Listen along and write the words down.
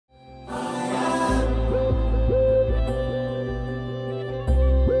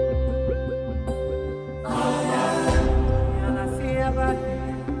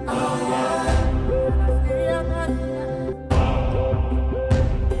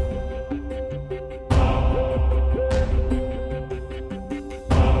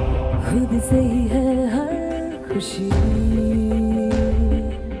खुद से ही है हर खुशी,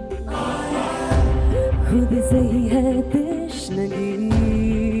 खुद से ही है तृष्णगी,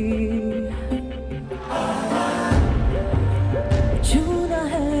 छूना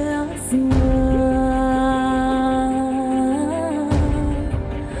है आसमां,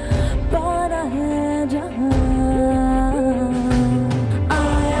 पाना है जहां।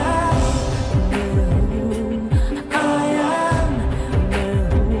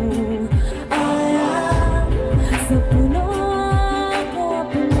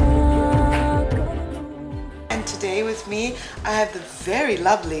 Today with me, I have the very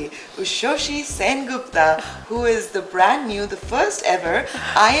lovely Usoshi Sengupta, who is the brand new, the first ever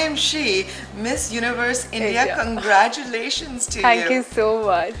I Am She Miss Universe India. Congratulations to you. Thank you so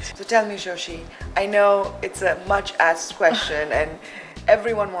much. So tell me, Usoshi, I know it's a much asked question and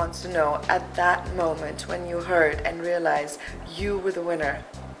everyone wants to know, at that moment when you heard and realized you were the winner,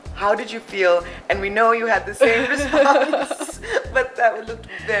 how did you feel? And we know you had the same response, but that looked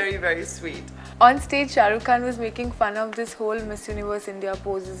very, very sweet. On stage, Shah Rukh Khan was making fun of this whole Miss Universe India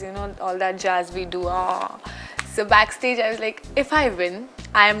poses, you know, all that jazz we do. So backstage, I was like, if I win,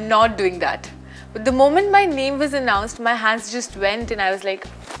 I am not doing that. But the moment my name was announced, my hands just went and I was like...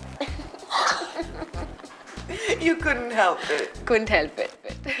 You couldn't help it. Couldn't help it.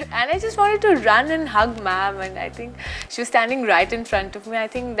 And I just wanted to run and hug ma'am, and I think she was standing right in front of me. I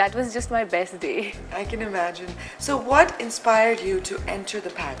think that was just my best day. I can imagine. So what inspired you to enter the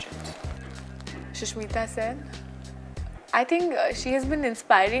pageant? Sushmita Sen. I think she has been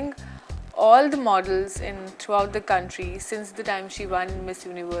inspiring all the models throughout the country since the time she won Miss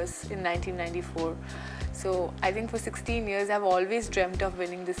Universe in 1994. So I think for 16 years I've always dreamt of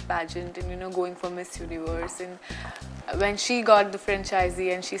winning this pageant and, you know, going for Miss Universe. And when she got the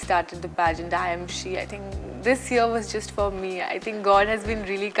franchisee and she started the pageant, I Am She, I think this year was just for me. I think God has been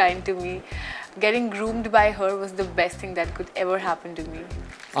really kind to me. Getting groomed by her was the best thing that could ever happen to me.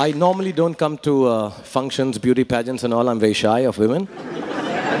 I normally don't come to functions, beauty pageants and all. I'm very shy of women.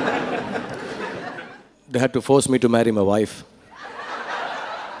 They had to force me to marry my wife.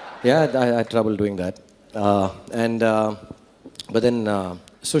 Yeah, I had trouble doing that. But then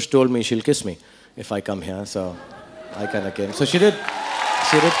Sush told me she'll kiss me if I come here, so I kind of came. So she did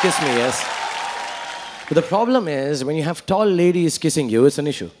kiss me, yes. But the problem is, when you have tall ladies kissing you, it's an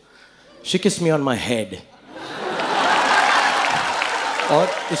issue. She kissed me on my head. और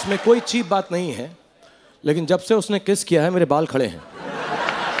इसमें कोई cheap बात नहीं है, लेकिन जब से उसने किस किया है, मेरे बाल खड़े हैं.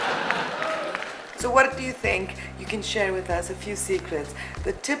 So what do you think you can share with us a few secrets,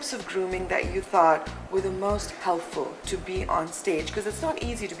 the tips of grooming that you thought were the most helpful to be on stage? Because it's not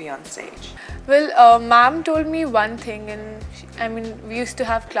easy to be on stage. Well, ma'am told me one thing, and we used to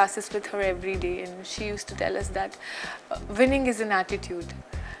have classes with her every day, and she used to tell us that winning is an attitude.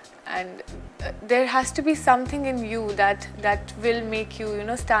 And there has to be something in you that will make you, you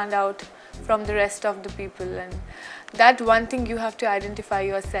know, stand out from the rest of the people, and that one thing you have to identify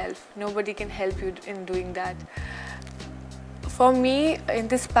yourself. Nobody can help you in doing that. For me, in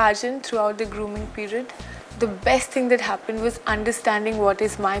this pageant, throughout the grooming period, the best thing that happened was understanding what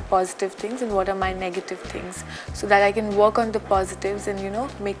is my positive things and what are my negative things, so that I can work on the positives and, you know,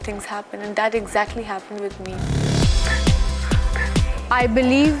 make things happen. And that exactly happened with me. I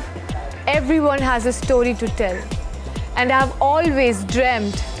believe everyone has a story to tell, and I've always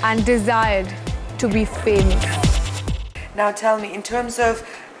dreamt and desired to be famous. Now tell me, in terms of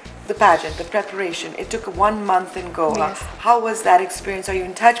the pageant, the preparation, it took 1 month in Goa. Yes. How was that experience? Are you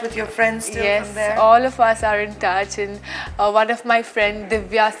in touch with your friends still from there? Yes, all of us are in touch, and one of my friends,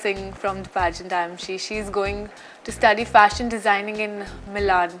 Divya Singh from the pageant I Am She, she's going to study fashion designing in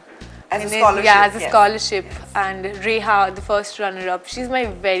Milan. As a scholarship? Yeah, as a scholarship. And Reha, the first runner-up, she's my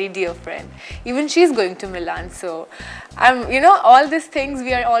very dear friend. Even she's going to Milan. So, you know, all these things,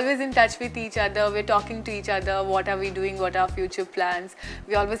 we are always in touch with each other. We're talking to each other. What are we doing? What are our future plans?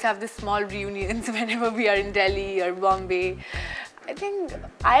 We always have these small reunions whenever we are in Delhi or Bombay. I think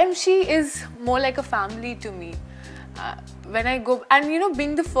I Am She is more like a family to me. When I go, and you know,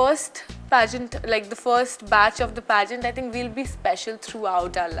 being the first pageant, like the first batch of the pageant, I think we'll be special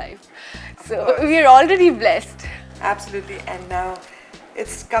throughout our life. So we are already blessed. Absolutely. And now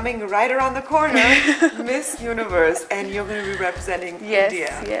it's coming right around the corner, Miss Universe, and you're going to be representing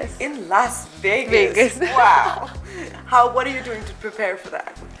India in Las Vegas. Wow. What are you doing to prepare for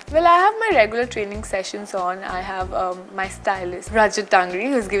that? Well, I have my regular training sessions on. I have my stylist, Rajat Tangri,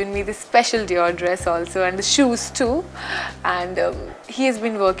 who's given me this special Dior dress also, and the shoes too. And he has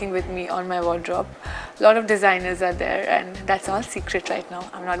been working with me on my wardrobe. A lot of designers are there, and that's all secret right now.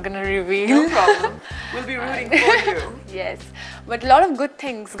 I'm not gonna reveal. No problem. We'll be rooting for you. Yes, but a lot of good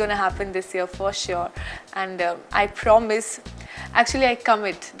things gonna happen this year for sure, and I promise, actually I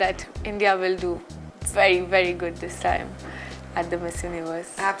commit that India will do very, very good this time at the Miss Universe.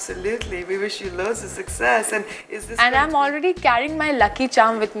 Absolutely. We wish you loads of success. And is this? And going I'm to be- already carrying my lucky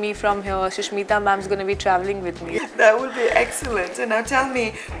charm with me from here. Sushmita ma'am's gonna be traveling with me. That would be excellent. So now tell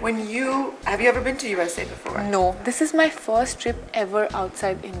me, have you ever been to USA before? No, this is my first trip ever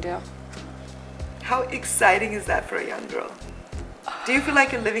outside India. How exciting is that for a young girl? Do you feel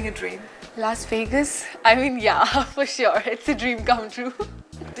like you're living a dream? Las Vegas? I mean, yeah, for sure. It's a dream come true.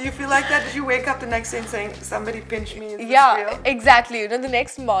 Do you feel like that? Did you wake up the next day and saying, somebody pinch me? Is this Yeah, real? exactly. You know, the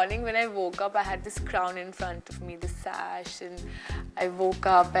next morning when I woke up, I had this crown in front of me, this sash, and I woke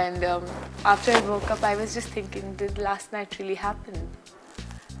up, and after I woke up, I was just thinking, did last night really happen?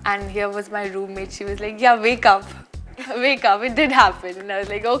 And here was my roommate. She was like, yeah, wake up. Wake up. It did happen. And I was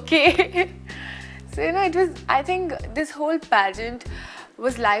like, okay. So, you know, I think this whole pageant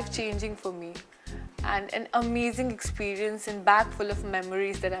was life-changing for me. And an amazing experience and bag full of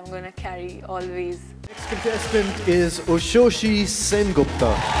memories that I'm going to carry always. Next contestant is Usoshi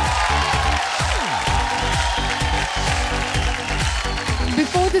Sengupta.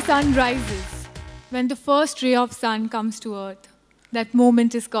 Before the sun rises, when the first ray of sun comes to earth, that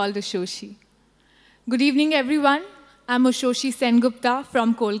moment is called Usoshi. Good evening, everyone. I'm Usoshi Sengupta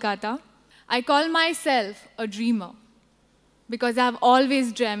from Kolkata. I call myself a dreamer because I've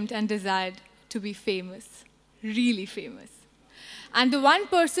always dreamt and desired to be famous, really famous. And the one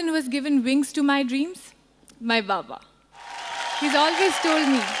person who has given wings to my dreams, my Baba. He's always told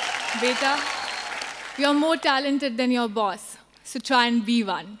me, Beta, you're more talented than your boss, so try and be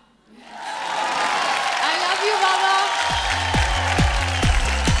one. I love you, Baba.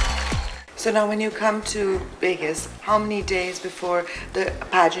 So now when you come to Vegas, how many days before the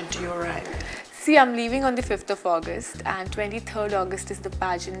pageant do you arrive? See, I'm leaving on the 5th of August, and 23rd August is the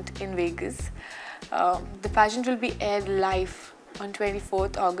pageant in Vegas. The pageant will be aired live on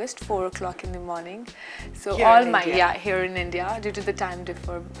 24th August, 4 o'clock in the morning. So here in India, due to the time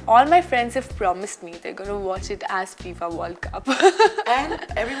differ. All my friends have promised me they're going to watch it as FIFA World Cup. And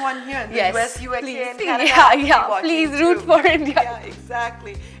everyone here in the Yes, US, USA, please. and Canada, Yeah, watching please too. root for India. Yeah,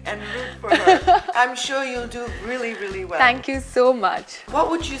 exactly. And root for her. I'm sure you'll do really, really well. Thank you so much. What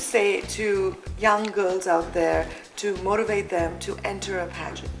would you say to young girls out there to motivate them to enter a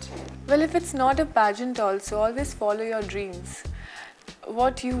pageant? Well, if it's not a pageant also, always follow your dreams.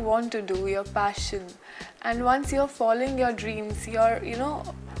 What you want to do, your passion. And once you're following your dreams,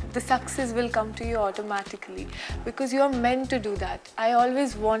 the success will come to you automatically because you're meant to do that. I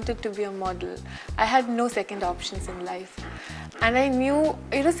always wanted to be a model. I had no second options in life. And I knew,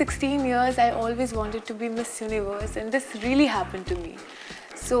 16 years, I always wanted to be Miss Universe, and this really happened to me.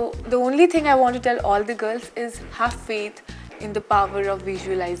 So the only thing I want to tell all the girls is have faith in the power of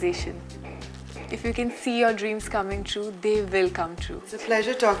visualization. If you can see your dreams coming true, they will come true. It's a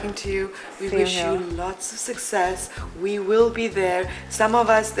pleasure talking to you. We Same wish here. you lots of success. We will be there, some of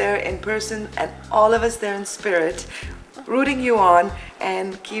us there in person and all of us there in spirit, rooting you on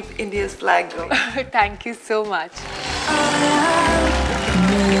and keep India's flag going. Thank you so much. Oh, yeah.